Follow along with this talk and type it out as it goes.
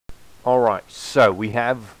Alright, so we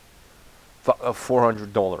have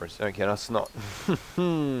 $400. Okay, that's not...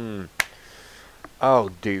 Oh,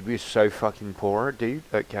 dude, we're so fucking poor, dude.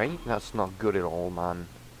 Okay, that's not good at all, man.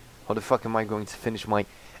 How the fuck am I going to finish my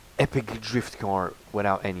epic drift car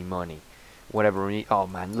without any money? Whatever we need. Oh,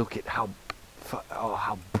 man, look at how...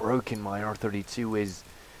 how broken my R32 is.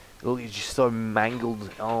 Look, it's just so mangled.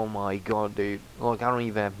 Oh my god, dude. Look, I don't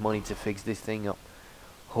even have money to fix this thing up.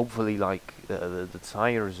 Hopefully, like, the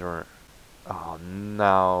tires are... Oh,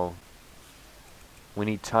 no. We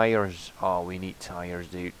need tires. Oh, we need tires,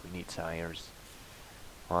 dude. We need tires.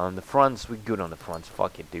 On the fronts, we're good on the fronts.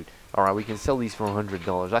 Fuck it, dude. Alright, we can sell these for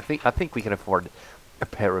 $100. I think we can afford a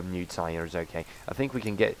pair of new tires, okay? I think we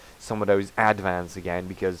can get some of those Advance again,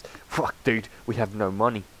 because... Fuck, dude, we have no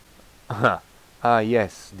money.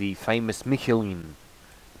 Yes, the famous Michelin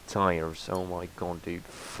tires. Oh my god, dude.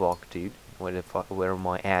 Fuck, dude. Where are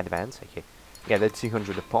my Advance? Okay. Yeah, that's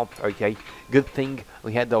 200 a pop. Okay. Good thing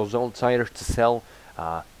we had those old tires to sell,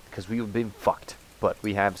 because we would have been fucked. But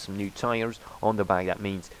we have some new tires on the back. That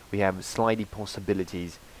means we have slidey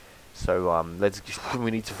possibilities. So we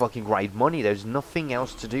need to fucking grind money. There's nothing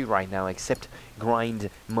else to do right now except grind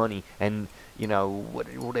money. And you know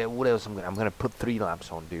what else I'm gonna put 3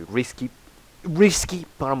 laps on, dude. Risky,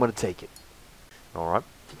 but I'm gonna take it. All right.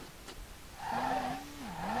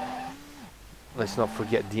 Let's not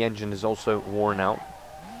forget the engine is also worn out.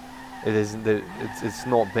 It isn't. It's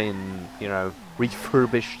not been, you know,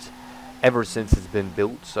 refurbished ever since it's been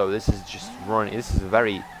built. So this is just running. This is a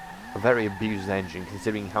very abused engine,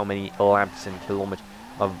 considering how many laps and kilometers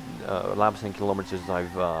I've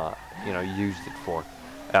you know, used it for.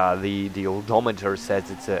 The odometer says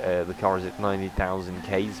it's the car is at 90,000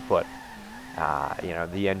 Ks, but you know,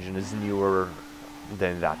 the engine is newer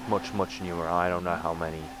than that, much newer. I don't know how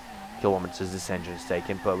many kilometers this engine is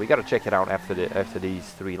taken, but we gotta check it out after these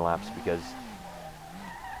 3 laps, because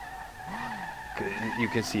you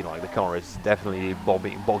can see, like, the car is definitely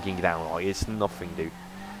bogging down. Like, it's nothing, dude.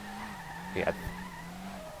 Yeah,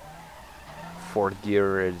 4th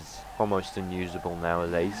gear is almost unusable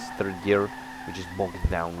nowadays. 3rd gear, we just bogged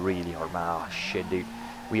down really hard. Ah, shit, dude.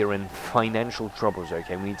 We are in financial troubles,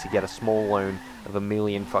 okay? We need to get a small loan of $1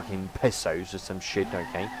 million fucking pesos or some shit,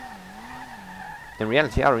 okay? In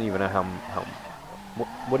reality, I don't even know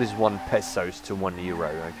what is 1 pesos to 1 euro,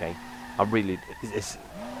 okay? I really...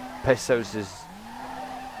 pesos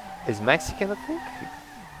is Mexican, I think?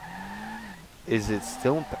 Is it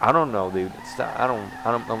still? I don't know, dude.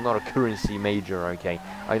 I'm not a currency major, okay?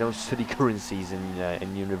 I don't study currencies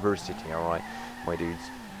in university, all right, my dudes.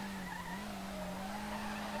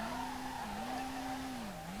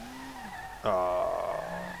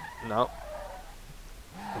 No.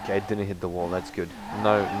 Okay, it didn't hit the wall. That's good.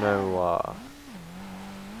 No.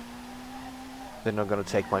 They're not gonna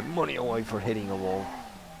take my money away for hitting a wall.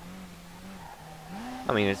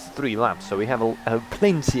 I mean, it's 3 laps, so we have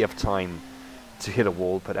plenty of time to hit a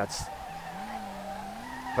wall, but that's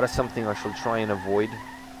something I shall try and avoid.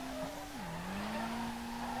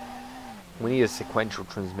 We need a sequential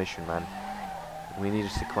transmission, man. We need a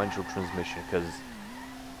sequential transmission, because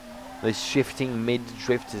this shifting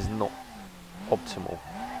mid-drift is not optimal.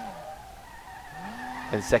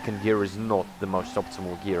 And 2nd gear is not the most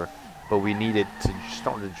optimal gear, but we need it to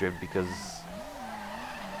start the drift, because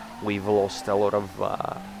we've lost a lot of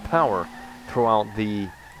power throughout the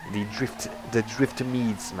drift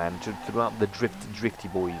meets, man. Throughout the drifty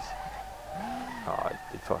boys.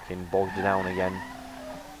 It fucking bogged it down again.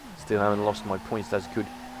 Still haven't lost my points. That's good.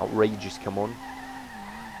 Outrageous. Come on.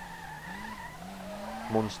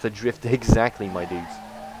 Monster drift. Exactly, my dudes.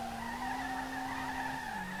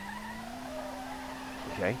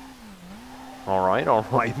 Okay. Alright.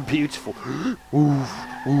 Beautiful.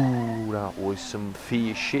 Ooh, that was some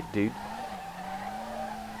fierce shit, dude.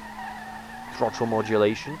 Throttle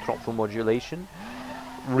modulation.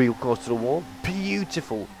 Real close to the wall.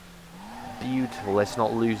 Beautiful. Let's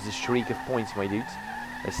not lose the streak of points, my dudes.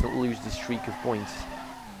 Let's not lose the streak of points.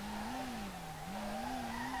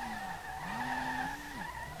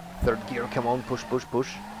 3rd gear, come on, push.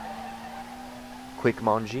 Quick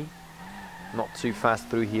manji. Not too fast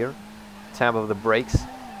through here. Tab of the brakes.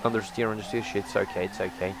 Understeer. Shit, it's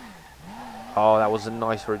okay. Oh, that was a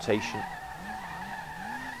nice rotation.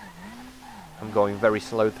 I'm going very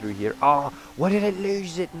slow through here. Oh, why did I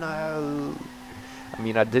lose it? No. I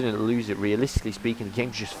mean, I didn't lose it. Realistically speaking, the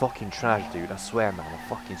game's just fucking trash, dude. I swear, man. I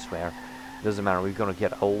fucking swear. Doesn't matter. We're gonna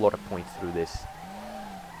get a lot of points through this.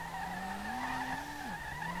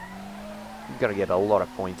 We're gonna get a lot of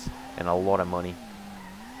points and a lot of money.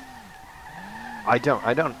 I don't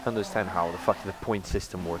understand how the fuck the point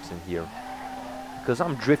system works in here. Because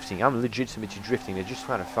I'm drifting, I'm legitimately drifting, it just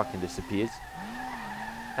kind of fucking disappears.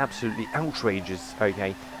 Absolutely outrageous,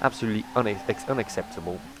 okay? Absolutely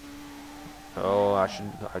unacceptable. Oh, I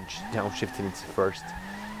just downshifted into first.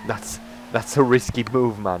 That's a risky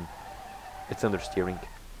move, man. It's understeering.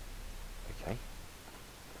 Okay.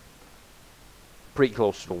 Pretty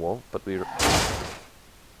close to the wall, but we're...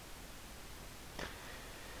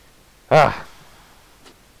 Ah!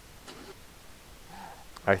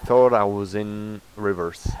 I thought I was in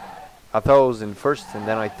reverse. I thought I was in first, and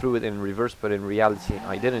then I threw it in reverse, but in reality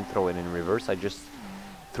I didn't throw it in reverse, I just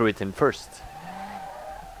threw it in first.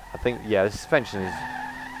 I think, yeah, the suspension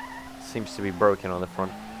seems to be broken on the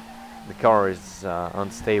front. The car is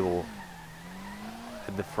unstable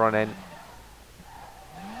at the front end.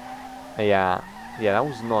 Yeah, that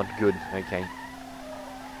was not good, okay.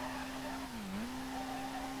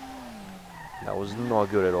 That was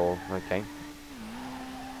not good at all, okay.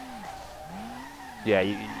 Yeah,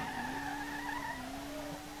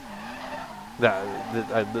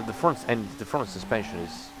 the front end, the front suspension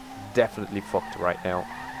is definitely fucked right now.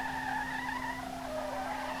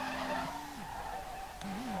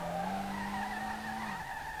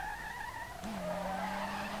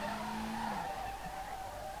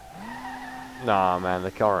 Nah, man,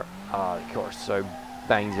 the car's so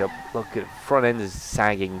banged up. Look, at front end is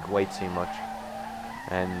sagging way too much,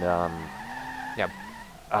 and yeah,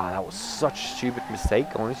 that was such a stupid mistake,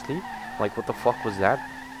 honestly. Like, what the fuck was that?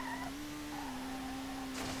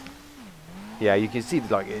 Yeah, you can see,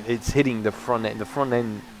 like, it's hitting the front end. The front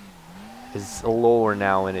end is lower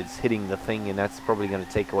now, and it's hitting the thing, and that's probably gonna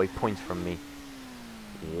take away points from me.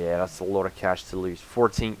 Yeah, that's a lot of cash to lose.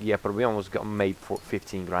 14, yeah, but we almost got made for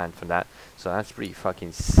 15 grand for that. So that's pretty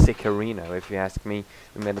fucking sick arena, if you ask me.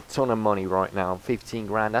 We made a ton of money right now. 15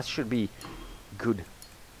 grand, that should be good.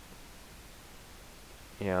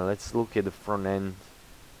 Yeah, let's look at the front end.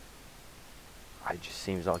 It just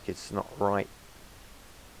seems like it's not right.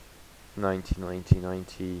 90, 90,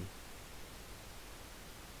 90.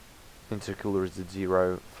 Intercooler is at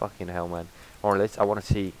 0. Fucking hell, man. Alright, I want to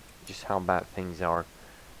see just how bad things are.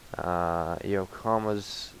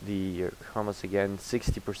 Yokohama's again,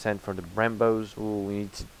 60% for the Brembos. Ooh, we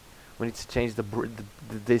need to change the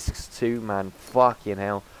discs too, man. Fucking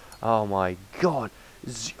hell. Oh my god.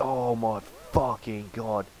 Oh my fucking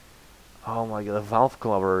god. Oh my god, the valve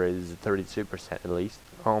cover is 32% at least.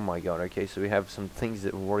 Oh my god. Okay, so we have some things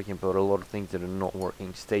that are working, but a lot of things that are not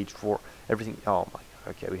working. Stage 4, everything. Oh my god.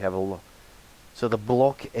 Okay, we have a lot. So the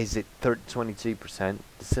block is at 22%,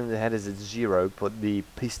 the cylinder head is at 0, but the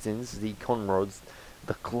pistons, the conrods,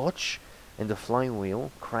 the clutch, and the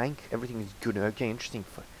flywheel, crank, everything is good. Okay, interesting,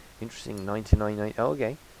 99.9.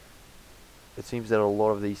 Okay. It seems that a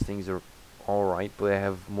lot of these things are alright, but they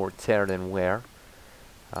have more tear than wear.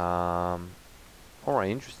 Alright,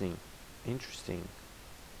 interesting.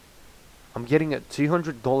 I'm getting a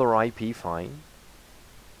 $200 IP fine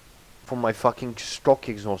for my fucking stock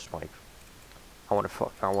exhaust pipe.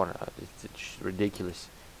 It's ridiculous,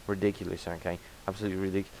 okay, absolutely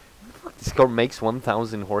ridiculous. This car makes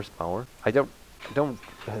 1,000 horsepower.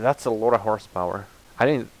 That's a lot of horsepower.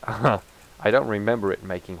 I don't remember it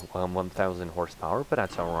making 1,000 horsepower, but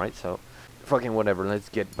that's alright, so, fucking whatever, let's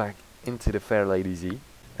get back into the fair Lady Z,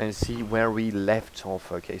 and see where we left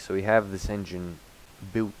off. Okay, so we have this engine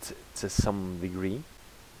built to some degree.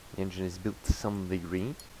 The engine is built to some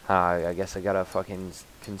degree. I guess I gotta fucking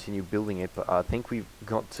continue building it, but I think we've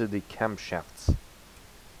got to the camshafts,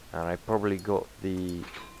 and I probably got the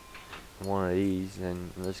one of these,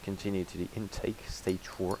 and let's continue to the intake, stage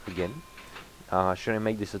 4 again. Should I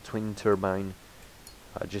make this a twin turbine,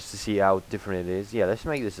 just to see how different it is? Yeah, let's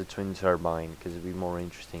make this a twin turbine, because it'd be more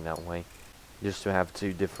interesting that way, just to have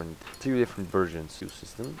two different versions.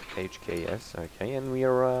 System HKS, okay, and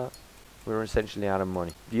we're essentially out of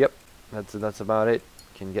money. Yep, that's about it.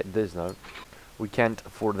 Can get this now. We can't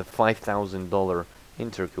afford the $5,000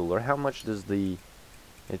 intercooler. How much does the...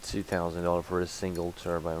 It's $2,000 for a single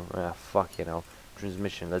turbo. Fuck, you know.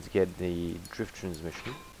 Transmission. Let's get the drift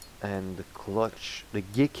transmission. And the clutch. The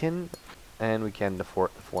Giken. And we can't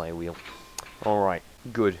afford the flywheel. Alright.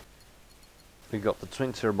 Good. We got the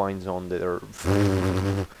twin turbines on there.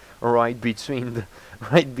 right between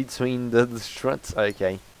the struts.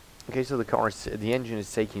 Okay. Okay, so the engine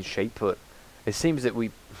is taking shape, but it seems that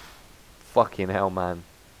we... Fucking hell, man.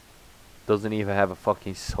 Doesn't even have a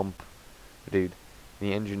fucking sump. Dude,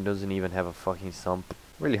 the engine doesn't even have a fucking sump.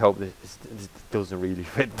 Really hope this doesn't really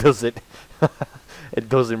fit, does it? It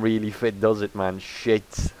doesn't really fit, does it, man?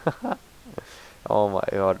 Shit. Oh my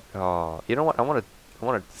god. Oh, you know what? I want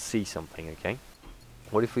to see something, okay?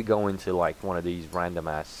 What if we go into like one of these random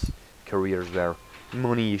ass careers where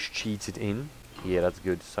money is cheated in. Yeah, that's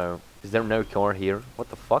good. So, is there no car here? What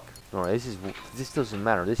the fuck? Alright, this doesn't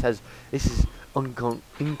matter. This is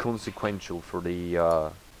inconsequential for the.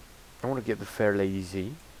 I want to get the Fair Lady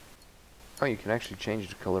Z. Oh, you can actually change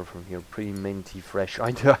the color from here. Pretty minty fresh.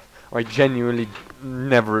 I genuinely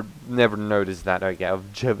never noticed that. Okay,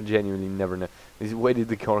 I've genuinely never noticed. Where did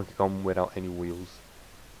the car come without any wheels?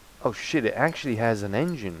 Oh shit! It actually has an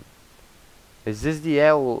engine. Is this the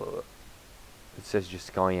L? It says just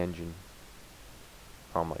Sky engine.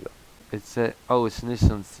 Oh my god. It's oh, it's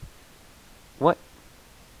Nissan's. What?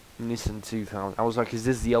 Nissan 2000. I was like, is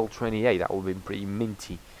this the L28? That would have been pretty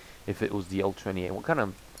minty if it was the L28. What kind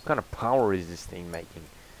of power is this thing making?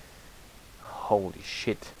 Holy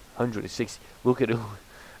shit. 160. Look at it.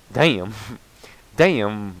 Damn.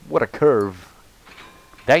 Damn. What a curve.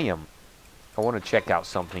 Damn. I want to check out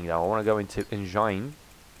something though. I want to go into engine.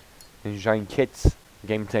 Engine kits.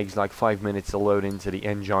 Game takes like 5 minutes to load into the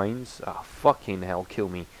engines. Ah, fucking hell, kill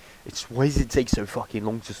me. Why does it take so fucking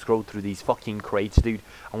long to scroll through these fucking crates, dude?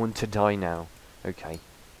 I want to die now. Okay.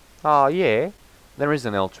 Ah, yeah. There is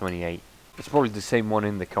an L28. It's probably the same one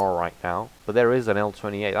in the car right now. But there is an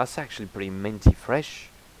L28. That's actually pretty minty fresh.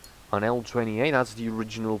 An L28. That's the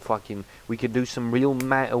original fucking... We could do some real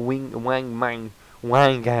wang mang.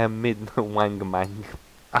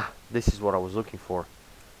 Ah, this is what I was looking for.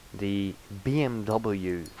 The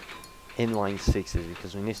BMW inline sixes,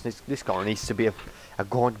 because this car needs to be a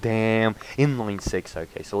goddamn inline six.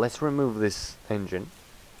 Okay, so let's remove this engine,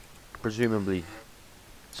 presumably.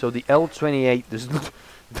 So the L28 does not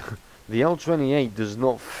the L28 does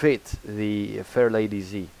not fit the Fair Lady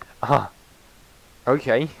Z. Ah,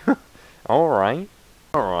 okay, all right.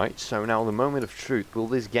 So now the moment of truth. Will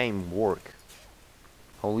this game work?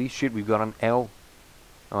 Holy shit, we've got an L.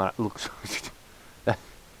 Oh, that looks.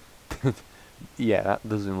 Yeah, that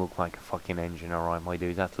doesn't look like a fucking engine, alright, my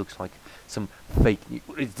dude. That looks like some fake.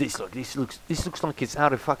 What is this look? This looks like it's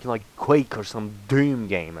out of fucking like Quake or some Doom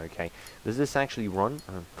game. Okay, does this actually run?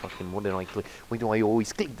 Oh, fucking, what did I click? Why do I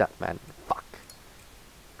always click that, man? Fuck.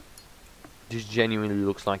 This genuinely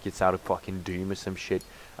looks like it's out of fucking Doom or some shit.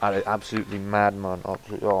 Absolutely mad, man.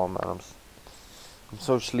 Absolutely, oh man, I'm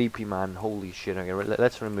so sleepy, man. Holy shit. Okay,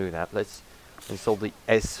 let's remove that. Let's install the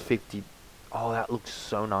S30. Oh, that looks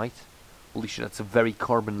so nice. Holy shit, that's a very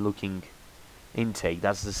carbon looking intake.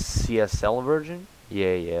 That's the CSL version?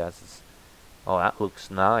 Yeah, that's... Oh, that looks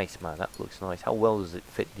nice, man. That looks nice. How well does it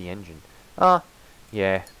fit the engine? Ah,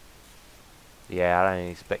 yeah. Yeah, I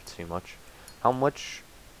didn't expect too much. How much?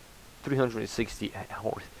 360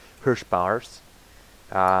 horsepower.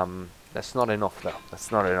 That's not enough, though. That's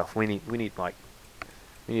not enough. We need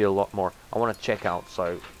a lot more. I want to check out,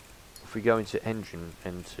 so... If we go into engine,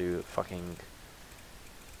 into fucking...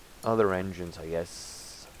 other engines, I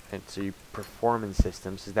guess, into performance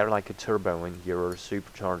systems. Is there like a turbo in here or a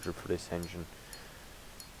supercharger for this engine?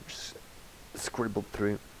 Just scribbled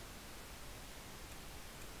through.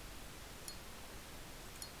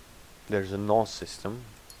 There's a NOS system.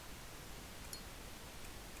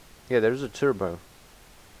 Yeah, there's a turbo.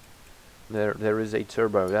 There is a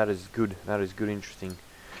turbo. That is good. That is good. Interesting.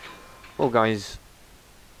 Well, guys,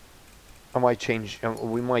 I might change.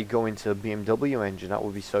 We might go into a BMW engine. That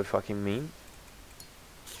would be so fucking mean.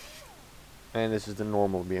 And this is the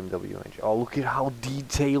normal BMW engine. Oh, look at how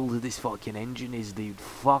detailed this fucking engine is, dude.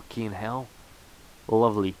 Fucking hell.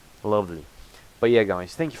 Lovely, lovely. But yeah,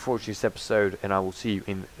 guys, thank you for watching this episode, and I will see you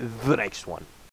in the next one.